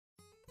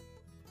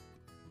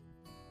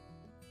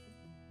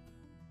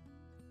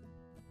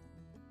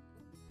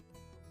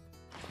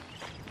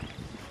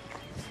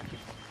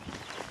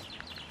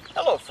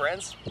Hello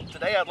friends,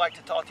 today I'd like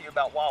to talk to you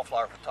about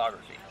wildflower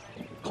photography,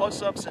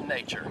 close-ups in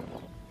nature.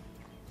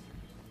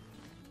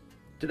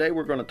 Today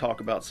we're going to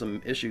talk about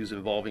some issues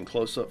involving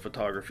close-up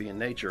photography in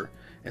nature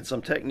and some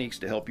techniques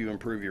to help you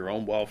improve your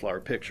own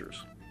wildflower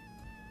pictures.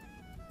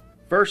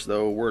 First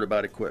though, a word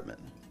about equipment.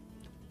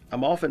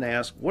 I'm often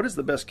asked, what is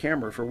the best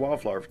camera for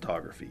wildflower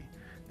photography?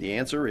 The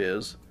answer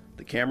is,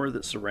 the camera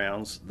that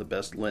surrounds the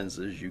best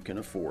lenses you can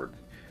afford.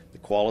 The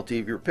quality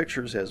of your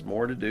pictures has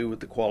more to do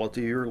with the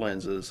quality of your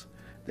lenses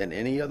than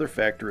any other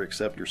factor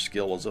except your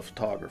skill as a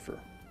photographer.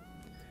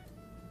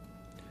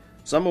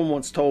 Someone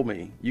once told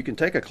me, you can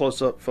take a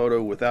close-up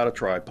photo without a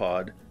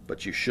tripod,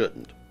 but you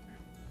shouldn't.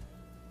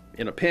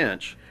 In a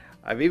pinch,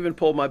 I've even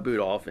pulled my boot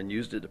off and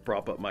used it to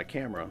prop up my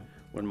camera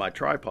when my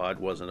tripod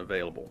wasn't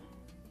available.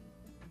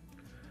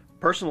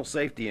 Personal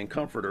safety and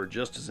comfort are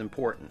just as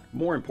important,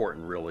 more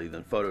important really,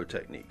 than photo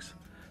techniques.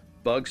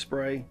 Bug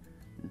spray,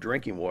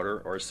 drinking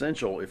water are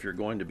essential if you're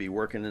going to be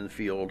working in the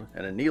field,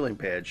 and a kneeling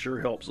pad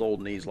sure helps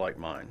old knees like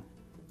mine.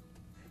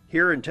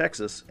 Here in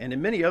Texas, and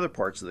in many other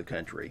parts of the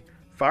country,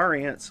 fire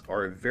ants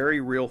are a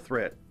very real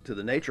threat to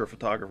the nature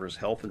photographer's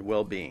health and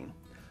well-being.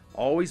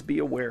 Always be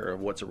aware of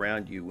what's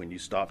around you when you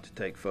stop to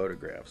take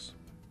photographs.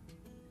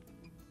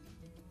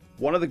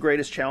 One of the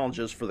greatest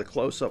challenges for the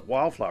close-up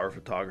wildflower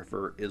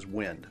photographer is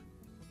wind.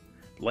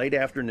 Late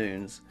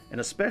afternoons, and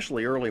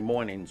especially early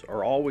mornings,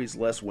 are always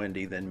less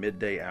windy than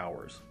midday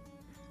hours.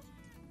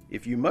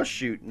 If you must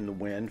shoot in the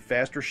wind,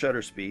 faster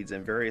shutter speeds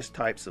and various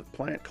types of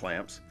plant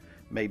clamps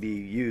may be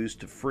used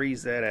to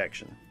freeze that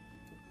action.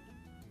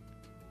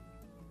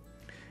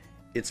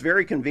 It's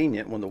very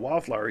convenient when the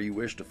wildflower you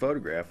wish to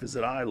photograph is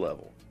at eye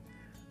level.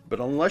 But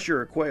unless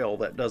you're a quail,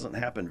 that doesn't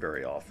happen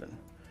very often.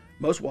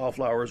 Most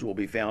wildflowers will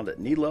be found at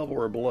knee level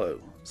or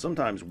below,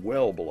 sometimes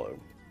well below.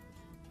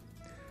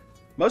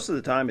 Most of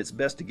the time it's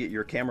best to get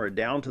your camera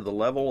down to the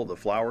level of the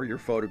flower you're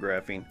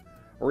photographing,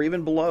 or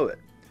even below it.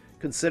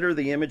 Consider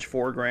the image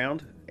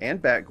foreground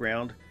and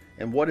background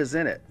and what is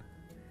in it.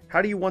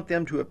 How do you want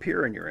them to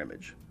appear in your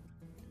image?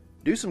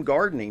 Do some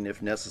gardening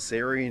if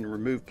necessary and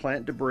remove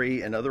plant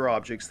debris and other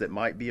objects that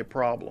might be a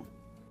problem.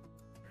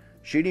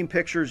 Shooting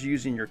pictures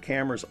using your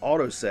camera's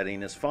auto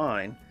setting is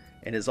fine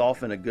and is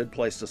often a good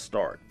place to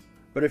start.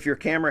 But if your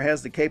camera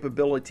has the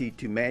capability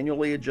to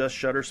manually adjust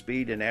shutter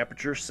speed and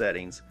aperture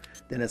settings,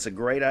 then it's a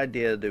great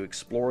idea to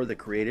explore the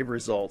creative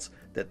results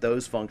that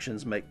those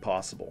functions make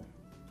possible.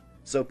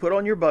 So put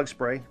on your bug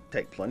spray,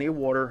 take plenty of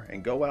water,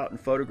 and go out and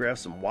photograph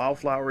some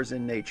wildflowers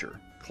in nature,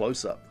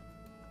 close up.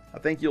 I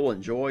think you'll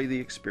enjoy the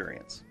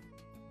experience.